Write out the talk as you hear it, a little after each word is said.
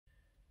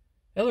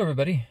Hello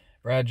everybody,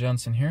 Brad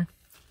Johnson here.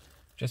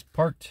 Just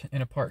parked in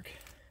a park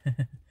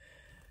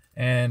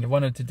and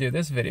wanted to do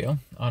this video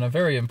on a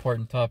very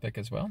important topic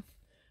as well.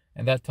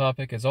 And that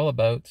topic is all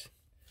about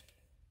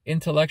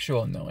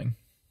intellectual knowing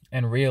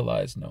and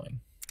realized knowing.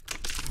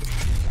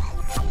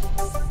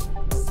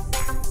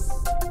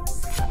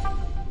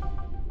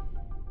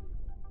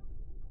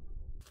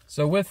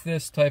 So with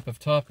this type of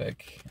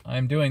topic,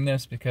 I'm doing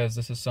this because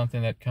this is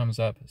something that comes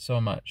up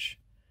so much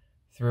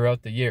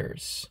throughout the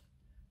years.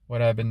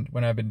 When I've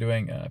been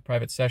doing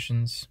private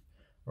sessions,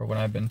 or when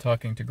I've been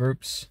talking to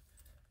groups,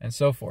 and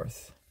so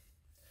forth.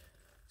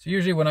 So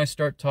usually when I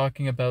start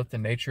talking about the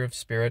nature of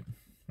spirit,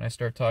 when I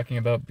start talking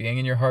about being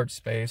in your heart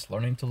space,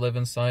 learning to live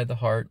inside the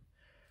heart,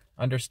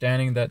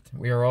 understanding that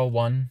we are all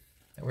one,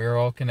 that we are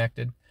all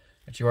connected,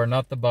 that you are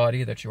not the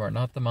body, that you are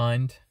not the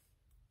mind,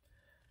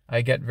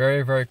 I get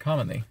very, very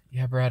commonly,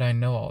 yeah, Brad, I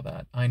know all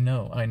that. I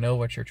know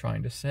what you're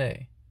trying to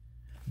say.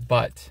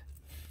 But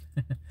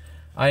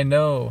I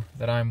know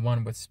that I'm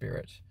one with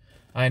spirit.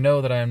 I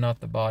know that I am not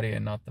the body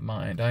and not the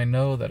mind. I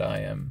know that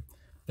I am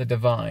the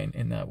divine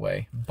in that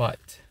way.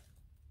 But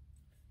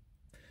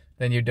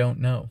then you don't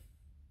know.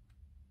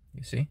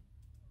 You see?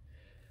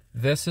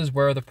 This is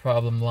where the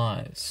problem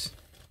lies.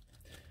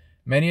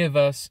 Many of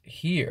us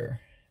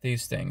hear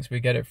these things. We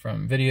get it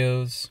from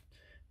videos.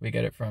 We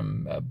get it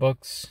from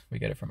books. We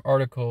get it from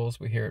articles.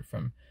 We hear it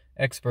from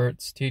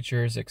experts,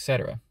 teachers,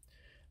 etc.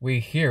 We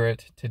hear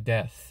it to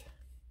death.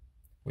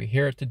 We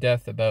hear it to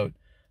death about,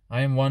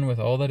 I am one with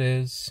all that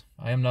is,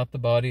 I am not the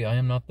body, I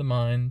am not the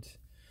mind,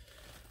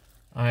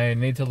 I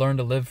need to learn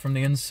to live from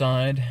the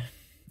inside,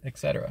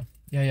 etc.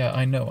 Yeah,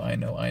 I know.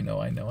 And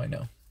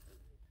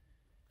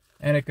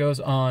it goes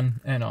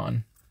on and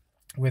on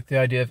with the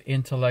idea of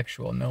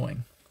intellectual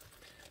knowing.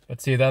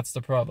 But see, that's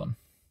the problem.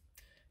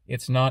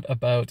 It's not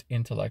about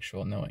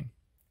intellectual knowing.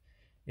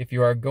 If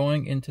you are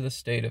going into the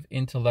state of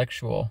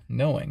intellectual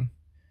knowing,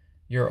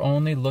 you're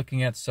only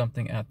looking at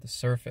something at the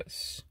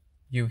surface.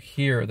 You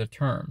hear the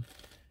term,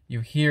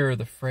 you hear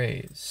the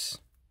phrase.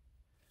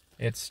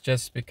 It's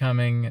just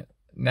becoming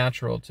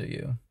natural to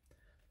you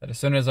that as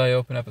soon as I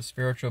open up a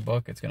spiritual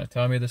book, it's going to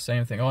tell me the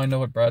same thing. Oh, I know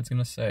what Brad's going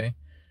to say,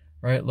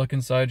 right? Look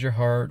inside your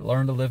heart,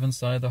 learn to live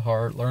inside the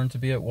heart, learn to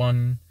be at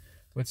one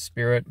with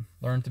spirit,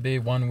 learn to be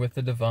one with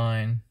the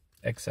divine,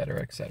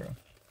 etc., etc.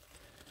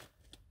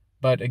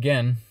 But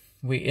again,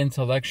 we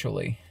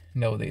intellectually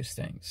know these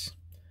things,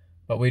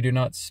 but we do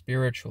not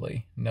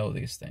spiritually know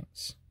these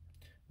things.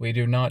 We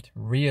do not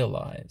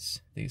realize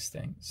these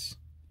things.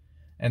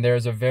 And there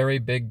is a very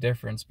big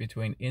difference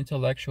between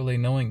intellectually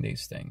knowing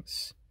these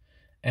things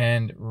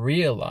and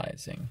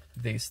realizing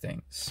these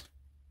things.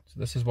 So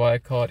this is why I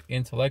call it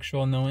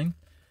intellectual knowing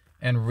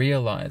and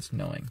realized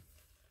knowing.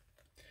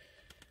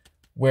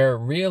 Where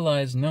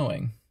realized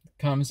knowing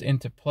comes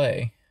into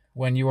play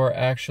when you are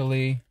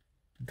actually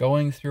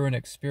going through an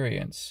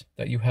experience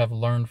that you have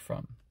learned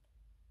from.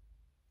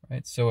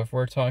 Right? So if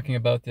we're talking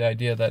about the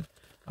idea that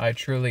I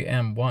truly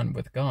am one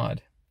with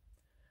God,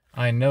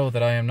 I know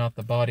that I am not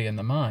the body and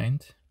the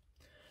mind,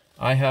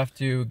 I have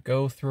to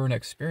go through an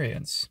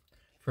experience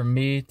for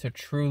me to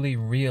truly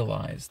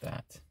realize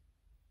that.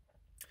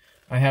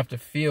 I have to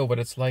feel what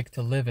it's like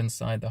to live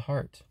inside the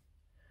heart.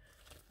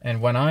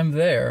 And when I'm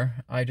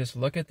there, I just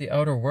look at the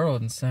outer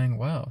world and saying,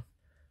 wow,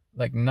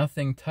 like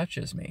nothing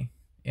touches me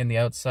in the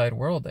outside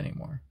world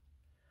anymore.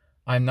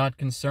 I'm not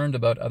concerned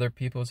about other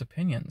people's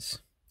opinions.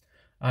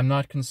 I'm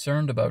not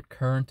concerned about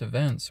current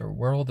events or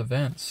world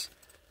events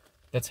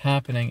that's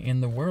happening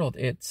in the world.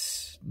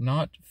 It's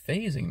not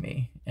fazing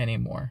me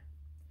anymore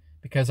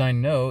because I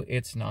know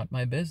it's not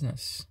my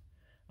business.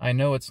 I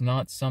know it's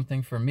not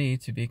something for me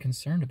to be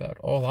concerned about.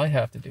 All I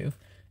have to do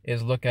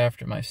is look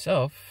after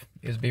myself,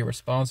 is be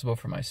responsible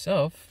for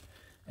myself,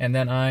 and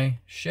then I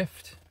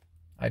shift,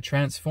 I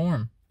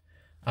transform,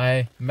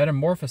 I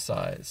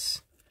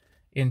metamorphosize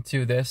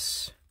into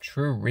this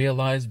true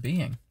realized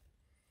being.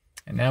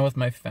 And now with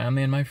my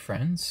family and my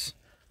friends,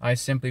 I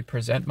simply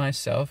present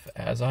myself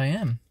as I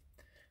am.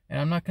 And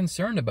I'm not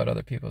concerned about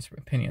other people's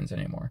opinions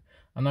anymore.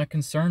 I'm not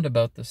concerned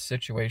about the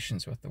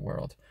situations with the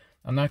world.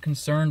 I'm not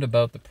concerned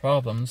about the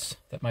problems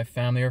that my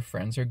family or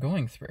friends are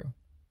going through.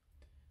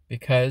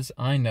 Because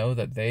I know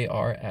that they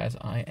are as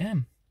I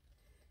am.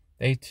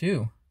 They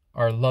too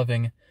are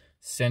loving,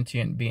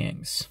 sentient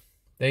beings.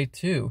 They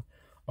too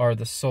are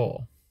the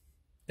soul.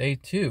 They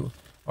too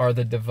are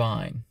the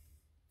divine.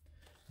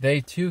 They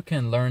too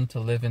can learn to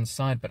live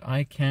inside, but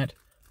I can't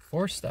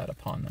force that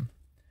upon them.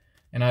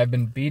 And I've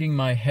been beating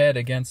my head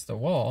against the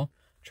wall,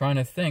 trying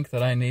to think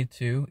that I need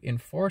to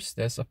enforce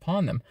this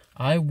upon them.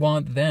 I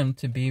want them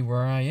to be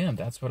where I am.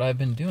 That's what I've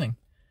been doing.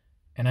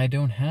 And I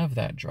don't have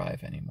that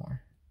drive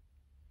anymore.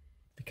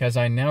 Because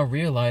I now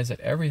realize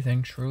that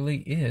everything truly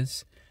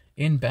is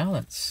in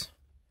balance.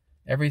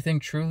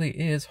 Everything truly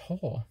is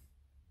whole.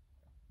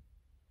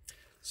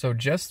 So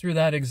just through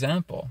that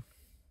example,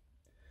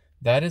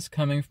 that is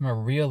coming from a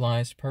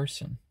realized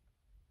person.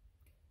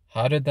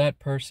 How did that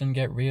person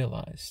get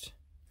realized?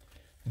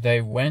 They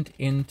went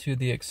into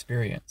the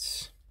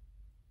experience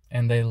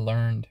and they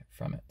learned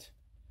from it.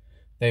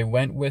 They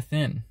went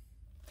within.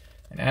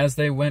 And as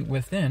they went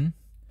within,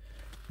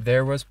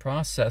 there was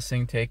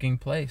processing taking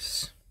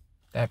place.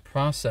 That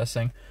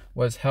processing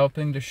was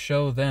helping to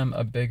show them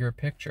a bigger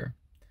picture.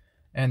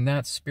 And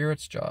that's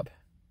Spirit's job.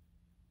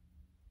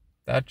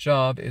 That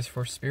job is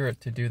for Spirit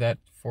to do that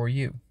for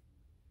you.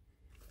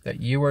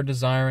 That you are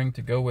desiring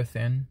to go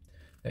within,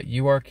 that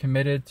you are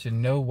committed to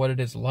know what it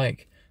is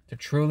like to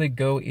truly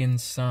go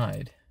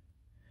inside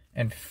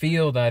and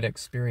feel that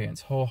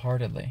experience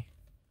wholeheartedly.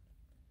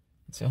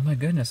 And say, oh my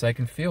goodness, I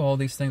can feel all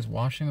these things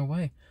washing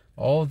away.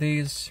 All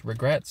these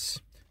regrets,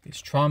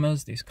 these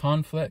traumas, these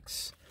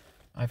conflicts,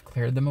 I've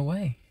cleared them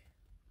away.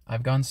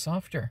 I've gone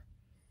softer.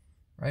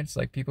 Right? It's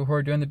like people who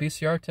are doing the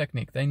BCR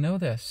technique. They know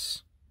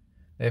this.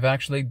 They've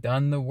actually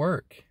done the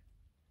work.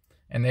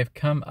 And they've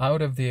come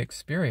out of the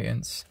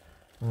experience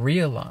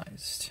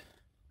realized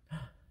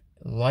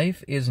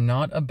life is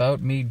not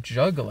about me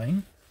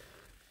juggling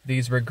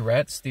these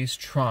regrets, these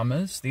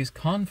traumas, these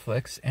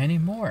conflicts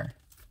anymore.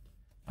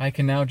 I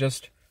can now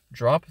just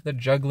drop the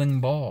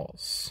juggling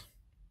balls.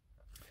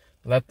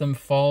 Let them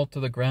fall to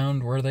the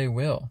ground where they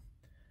will,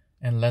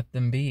 and let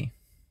them be.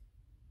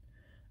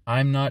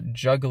 I'm not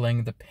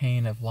juggling the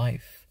pain of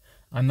life.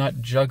 I'm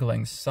not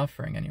juggling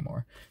suffering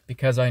anymore,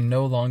 because I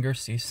no longer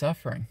see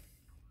suffering.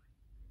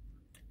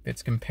 If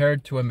it's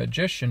compared to a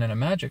magician in a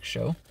magic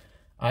show,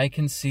 I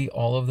can see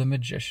all of the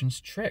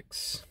magician's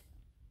tricks.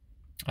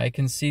 I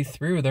can see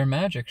through their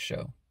magic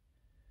show.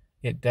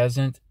 It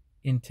doesn't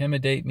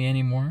intimidate me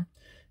anymore.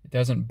 It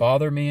doesn't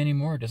bother me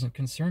anymore. It doesn't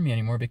concern me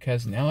anymore,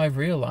 because now I've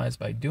realized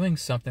by doing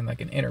something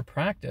like an inner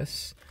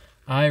practice,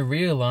 I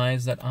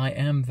realize that I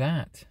am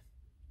that.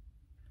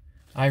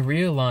 I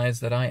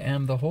realize that I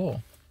am the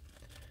whole.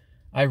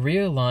 I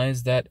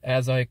realize that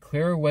as I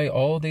clear away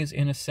all these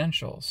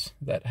inessentials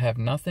that have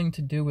nothing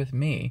to do with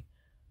me,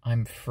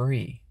 I'm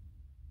free.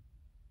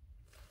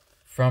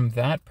 From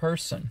that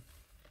person,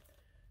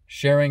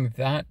 sharing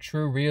that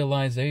true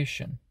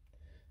realization,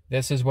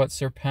 this is what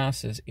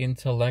surpasses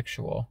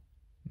intellectual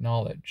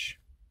knowledge.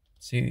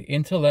 See,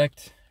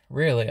 intellect,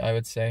 really, I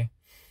would say,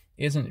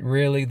 isn't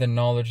really the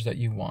knowledge that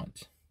you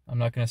want. I'm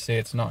not going to say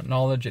it's not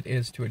knowledge, it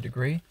is to a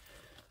degree,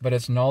 but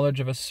it's knowledge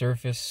of a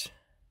surface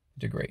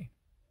degree.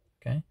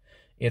 Okay?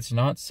 It's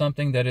not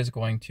something that is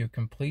going to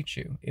complete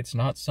you. It's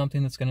not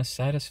something that's going to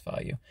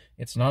satisfy you.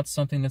 It's not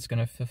something that's going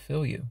to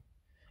fulfill you.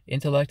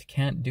 Intellect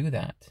can't do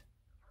that.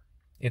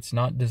 It's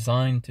not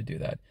designed to do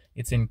that.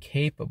 It's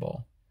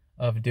incapable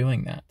of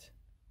doing that.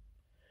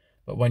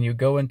 But when you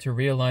go into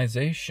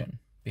realization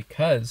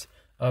because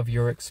of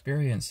your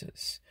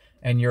experiences,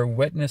 and you're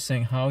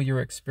witnessing how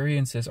your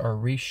experiences are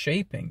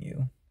reshaping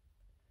you,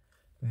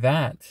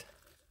 that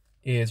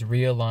is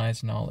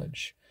realized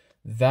knowledge.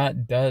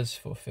 That does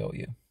fulfill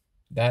you.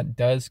 That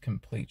does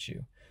complete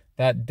you.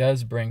 That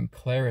does bring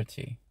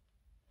clarity.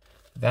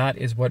 That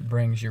is what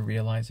brings you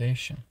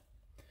realization.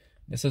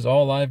 This is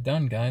all I've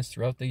done, guys,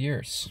 throughout the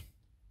years,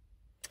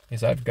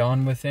 is I've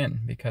gone within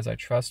because I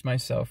trust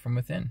myself from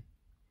within.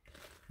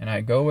 And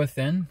I go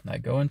within, I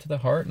go into the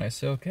heart, and I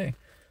say, okay,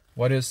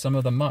 what is some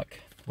of the muck?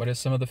 What is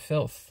some of the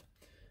filth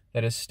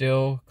that is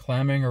still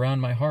clamoring around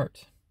my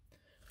heart?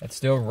 That's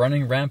still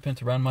running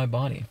rampant around my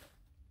body?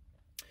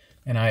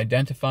 And I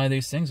identify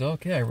these things.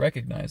 Okay, I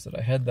recognize that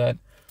I had that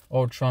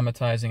old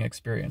traumatizing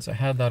experience. I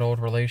had that old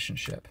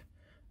relationship.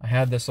 I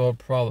had this old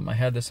problem. I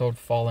had this old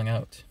falling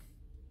out.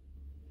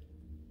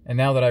 And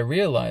now that I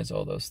realize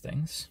all those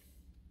things,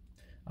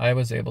 I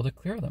was able to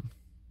clear them.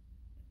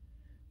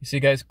 You see,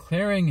 guys,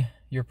 clearing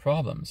your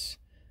problems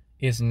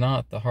is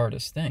not the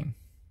hardest thing.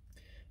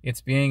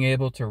 It's being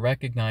able to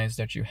recognize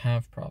that you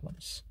have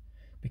problems,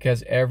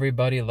 because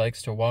everybody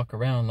likes to walk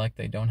around like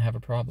they don't have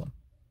a problem.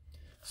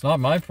 It's not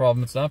my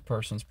problem, it's that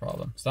person's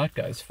problem. It's that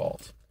guy's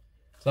fault.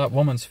 It's that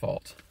woman's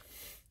fault.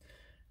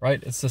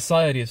 Right? It's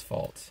society's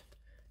fault.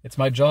 It's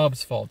my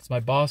job's fault. It's my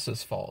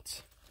boss's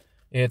fault.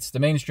 It's the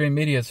mainstream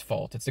media's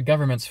fault. It's the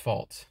government's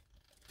fault.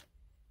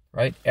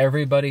 Right?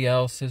 Everybody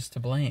else is to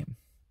blame.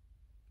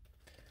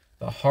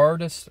 The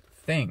hardest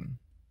thing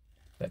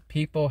that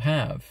people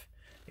have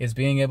is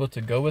being able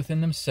to go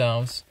within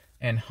themselves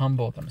and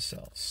humble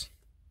themselves.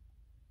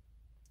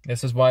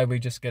 This is why we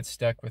just get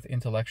stuck with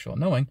intellectual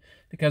knowing,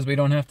 because we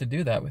don't have to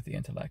do that with the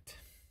intellect.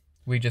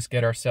 We just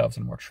get ourselves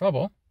in more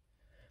trouble,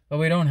 but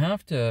we don't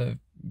have to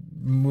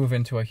move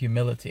into a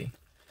humility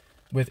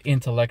with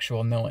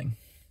intellectual knowing.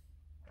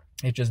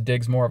 It just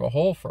digs more of a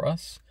hole for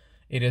us.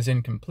 It is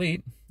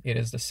incomplete. It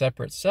is the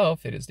separate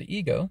self. It is the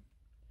ego.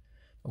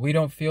 We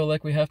don't feel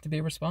like we have to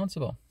be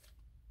responsible,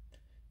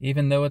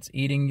 even though it's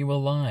eating you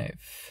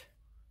alive.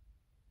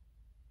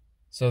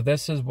 So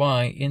this is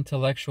why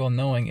intellectual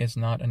knowing is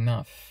not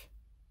enough.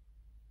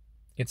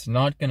 It's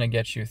not going to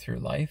get you through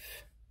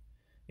life.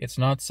 It's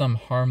not some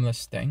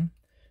harmless thing.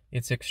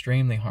 It's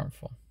extremely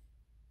harmful,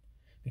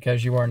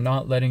 because you are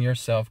not letting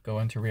yourself go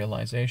into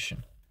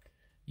realization.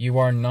 You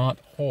are not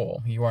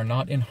whole. You are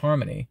not in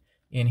harmony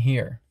in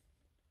here.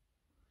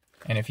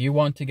 And if you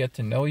want to get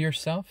to know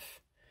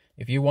yourself,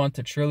 if you want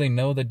to truly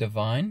know the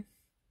divine,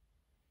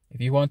 if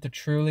you want to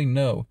truly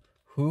know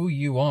who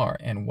you are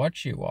and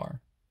what you are,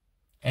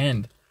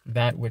 and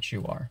that which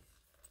you are.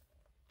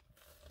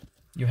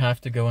 You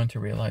have to go into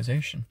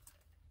realization.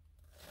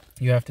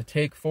 You have to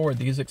take forward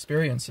these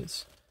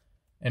experiences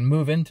and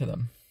move into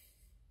them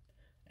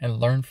and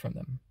learn from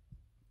them.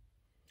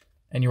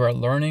 And you are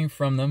learning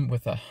from them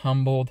with a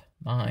humbled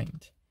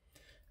mind.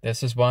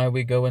 This is why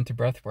we go into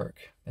breath work.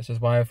 This is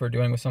why if we're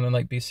doing with something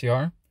like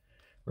BCR,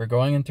 we're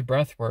going into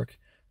breath work,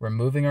 we're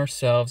moving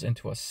ourselves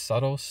into a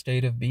subtle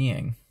state of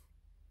being,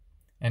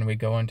 and we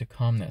go into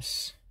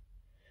calmness.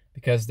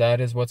 Because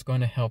that is what's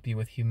going to help you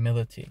with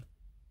humility.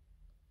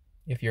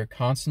 If you're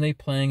constantly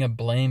playing a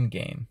blame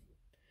game,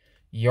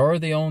 you're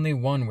the only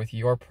one with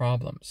your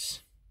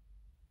problems.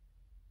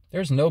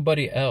 There's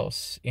nobody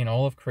else in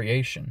all of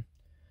creation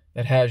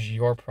that has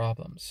your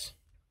problems.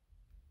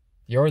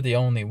 You're the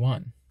only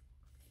one.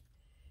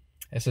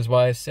 This is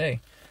why I say,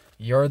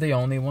 you're the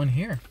only one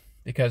here.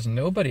 Because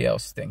nobody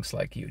else thinks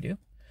like you do.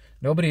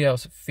 Nobody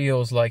else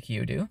feels like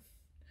you do.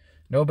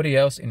 Nobody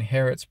else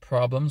inherits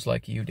problems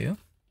like you do.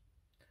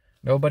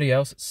 Nobody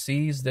else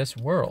sees this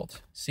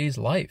world, sees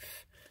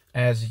life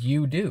as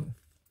you do.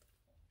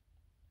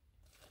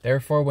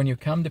 Therefore, when you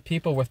come to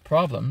people with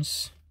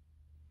problems,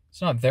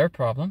 it's not their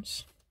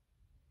problems.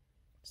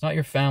 It's not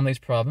your family's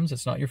problems.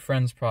 It's not your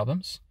friends'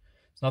 problems.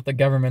 It's not the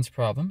government's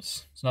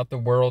problems. It's not the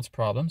world's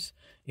problems.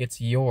 It's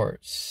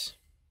yours.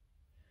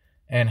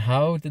 And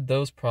how did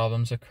those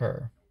problems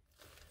occur?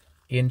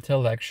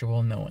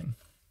 Intellectual knowing.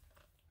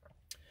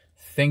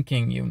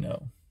 Thinking you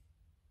know.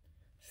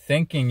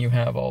 Thinking you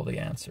have all the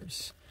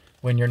answers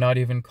when you're not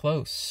even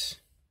close.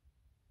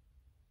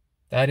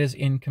 That is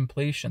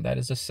incompletion. That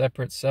is a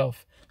separate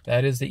self.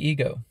 That is the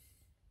ego.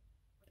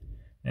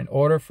 In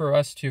order for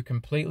us to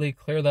completely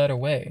clear that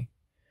away,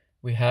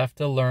 we have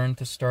to learn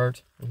to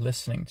start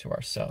listening to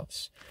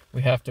ourselves.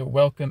 We have to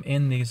welcome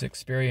in these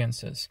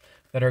experiences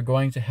that are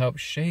going to help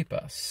shape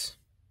us.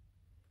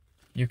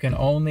 You can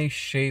only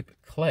shape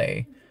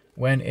clay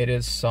when it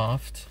is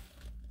soft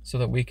so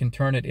that we can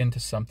turn it into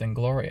something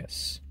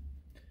glorious.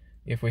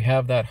 If we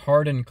have that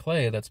hardened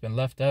clay that's been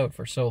left out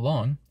for so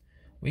long,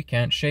 we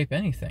can't shape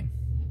anything.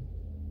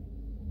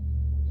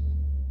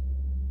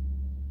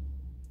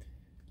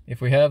 If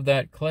we have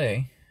that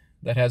clay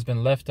that has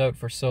been left out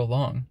for so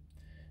long,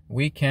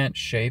 we can't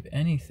shape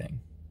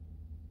anything.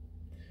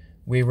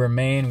 We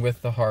remain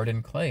with the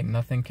hardened clay.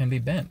 Nothing can be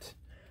bent.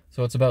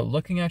 So it's about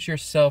looking at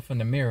yourself in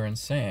the mirror and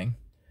saying,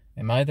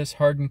 am I this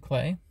hardened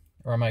clay,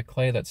 or am I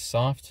clay that's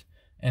soft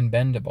and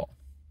bendable?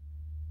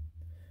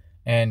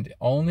 And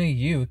only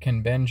you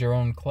can bend your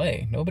own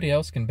clay. Nobody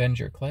else can bend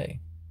your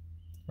clay,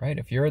 right?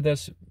 If you're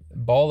this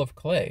ball of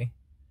clay,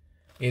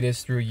 it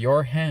is through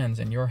your hands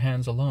and your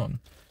hands alone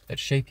that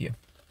shape you.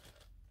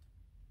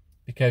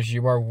 Because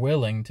you are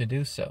willing to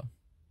do so.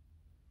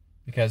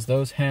 Because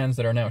those hands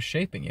that are now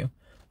shaping you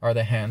are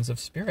the hands of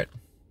spirit.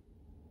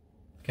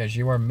 Because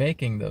you are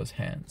making those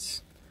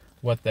hands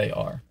what they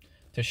are,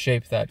 to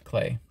shape that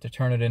clay, to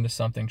turn it into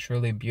something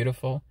truly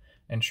beautiful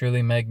and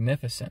truly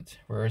magnificent.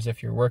 Whereas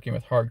if you're working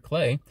with hard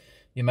clay,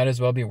 you might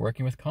as well be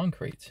working with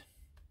concrete.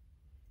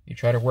 You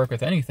try to work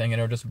with anything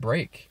and it'll just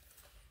break.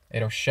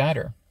 It'll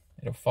shatter.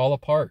 It'll fall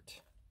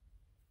apart.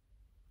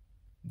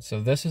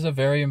 So this is a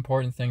very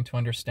important thing to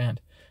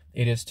understand.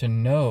 It is to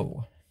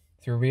know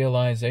through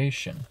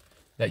realization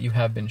that you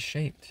have been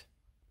shaped.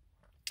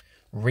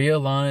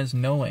 Realize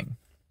knowing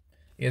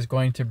is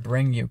going to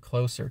bring you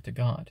closer to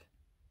God.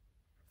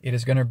 It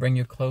is going to bring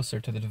you closer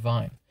to the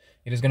divine.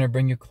 It is going to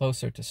bring you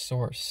closer to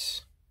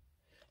source.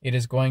 It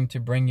is going to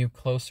bring you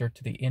closer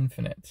to the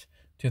infinite,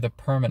 to the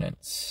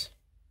permanence,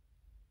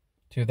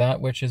 to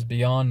that which is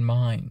beyond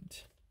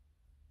mind,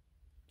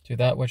 to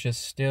that which is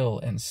still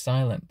and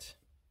silent,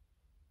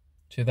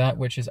 to that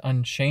which is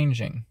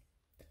unchanging,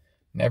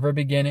 never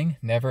beginning,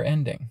 never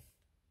ending,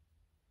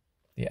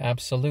 the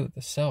absolute,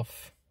 the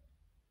self.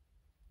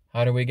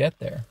 How do we get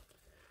there?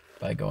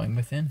 By going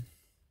within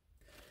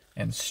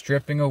and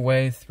stripping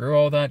away through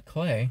all that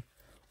clay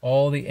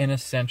all the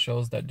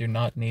inessentials that do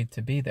not need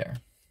to be there.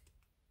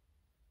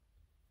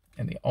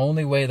 And the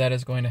only way that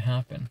is going to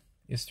happen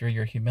is through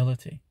your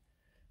humility,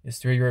 is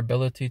through your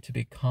ability to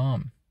be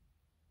calm,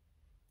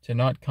 to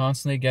not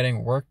constantly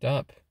getting worked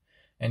up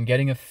and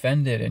getting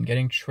offended and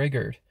getting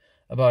triggered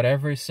about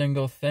every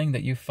single thing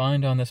that you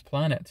find on this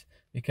planet,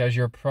 because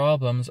your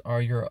problems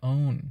are your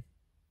own.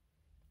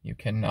 You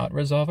cannot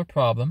resolve a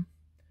problem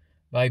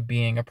by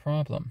being a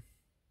problem.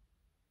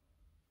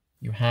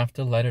 You have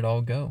to let it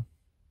all go.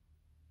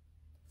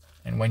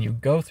 And when you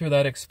go through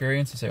that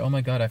experience and say, oh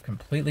my God, I've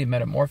completely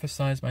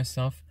metamorphosized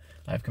myself,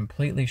 I've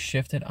completely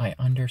shifted, I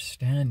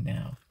understand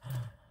now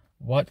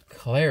what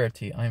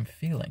clarity I'm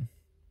feeling.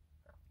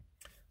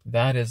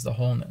 That is the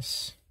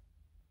wholeness.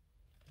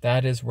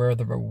 That is where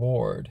the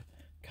reward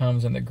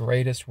comes in the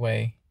greatest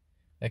way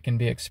that can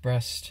be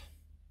expressed.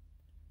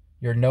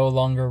 You're no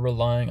longer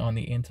relying on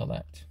the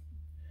intellect.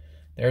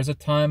 There's a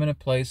time and a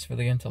place for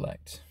the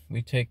intellect.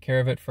 We take care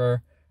of it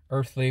for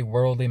earthly,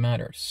 worldly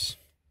matters,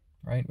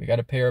 right? We got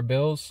to pay our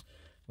bills.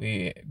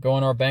 We go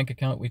on our bank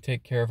account, we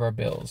take care of our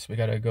bills. We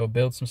got to go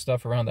build some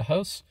stuff around the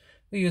house.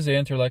 We use the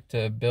intellect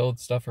to build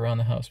stuff around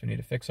the house. We need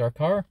to fix our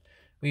car.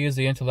 We use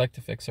the intellect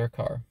to fix our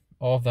car.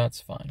 All of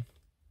that's fine.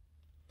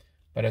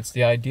 But it's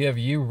the idea of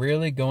you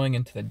really going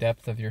into the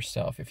depth of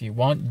yourself. If you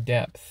want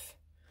depth,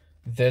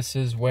 this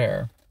is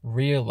where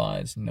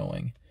realized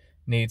knowing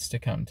needs to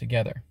come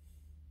together.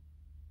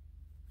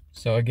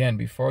 So again,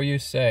 before you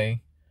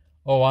say,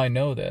 oh, I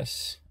know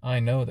this, are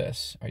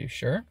you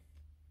sure?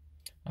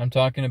 I'm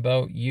talking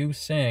about you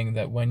saying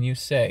that when you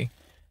say,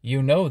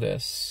 you know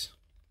this,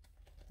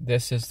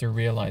 this is the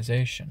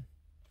realization.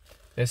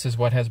 This is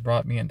what has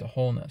brought me into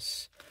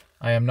wholeness.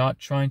 I am not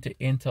trying to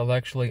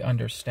intellectually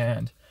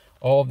understand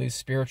all of these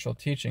spiritual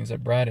teachings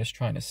that Brad is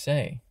trying to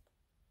say.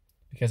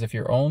 Because if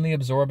you're only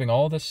absorbing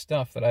all this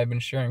stuff that I've been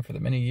sharing for the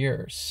many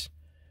years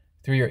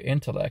through your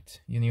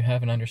intellect, you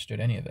haven't understood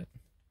any of it.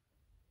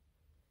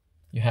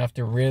 You have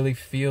to really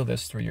feel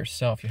this through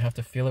yourself. You have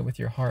to feel it with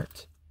your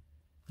heart.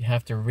 You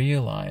have to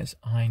realize,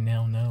 I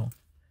now know.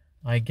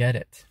 I get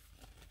it.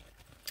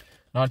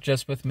 Not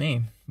just with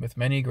me, with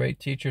many great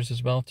teachers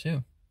as well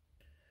too,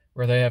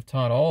 where they have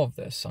taught all of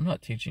this. I'm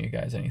not teaching you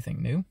guys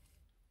anything new.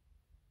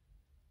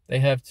 They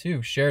have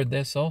too shared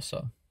this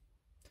also.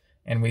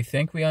 And we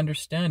think we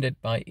understand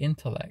it by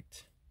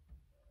intellect.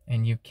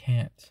 And you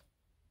can't.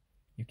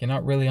 You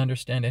cannot really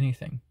understand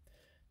anything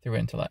through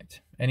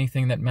intellect.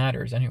 Anything that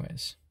matters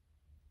anyways.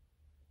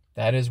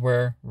 That is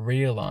where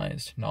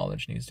realized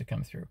knowledge needs to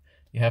come through.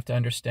 You have to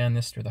understand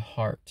this through the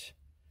heart,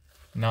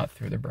 not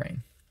through the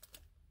brain.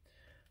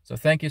 So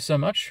thank you so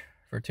much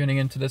for tuning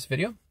into this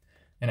video.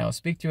 And I'll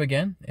speak to you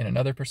again in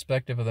another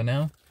perspective of the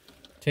now.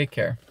 Take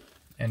care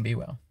and be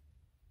well.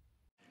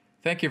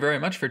 Thank you very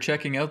much for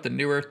checking out the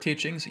New Earth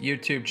Teachings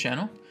YouTube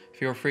channel.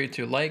 Feel free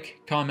to like,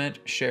 comment,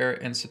 share,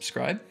 and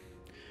subscribe.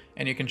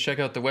 And you can check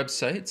out the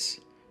websites,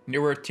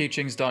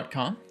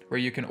 newearthteachings.com, where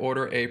you can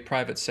order a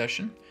private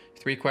session,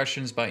 3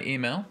 questions by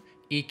email,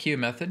 EQ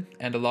method,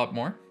 and a lot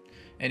more.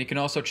 And you can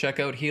also check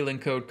out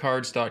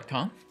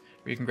healingcodecards.com,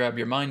 where you can grab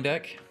your mind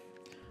deck,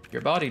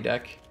 your body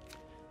deck,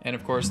 and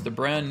of course the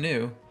brand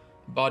new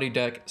Body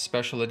Deck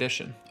Special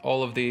Edition.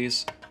 All of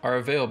these are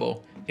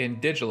available in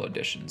digital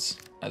editions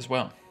as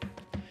well.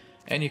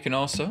 And you can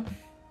also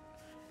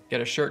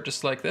get a shirt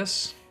just like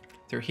this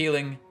through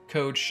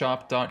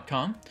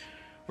healingcodeshop.com,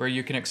 where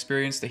you can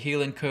experience the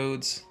healing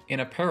codes in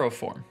apparel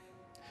form.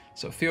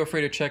 So feel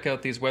free to check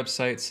out these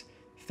websites.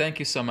 Thank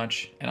you so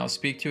much, and I'll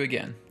speak to you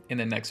again in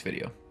the next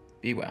video.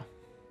 Be well.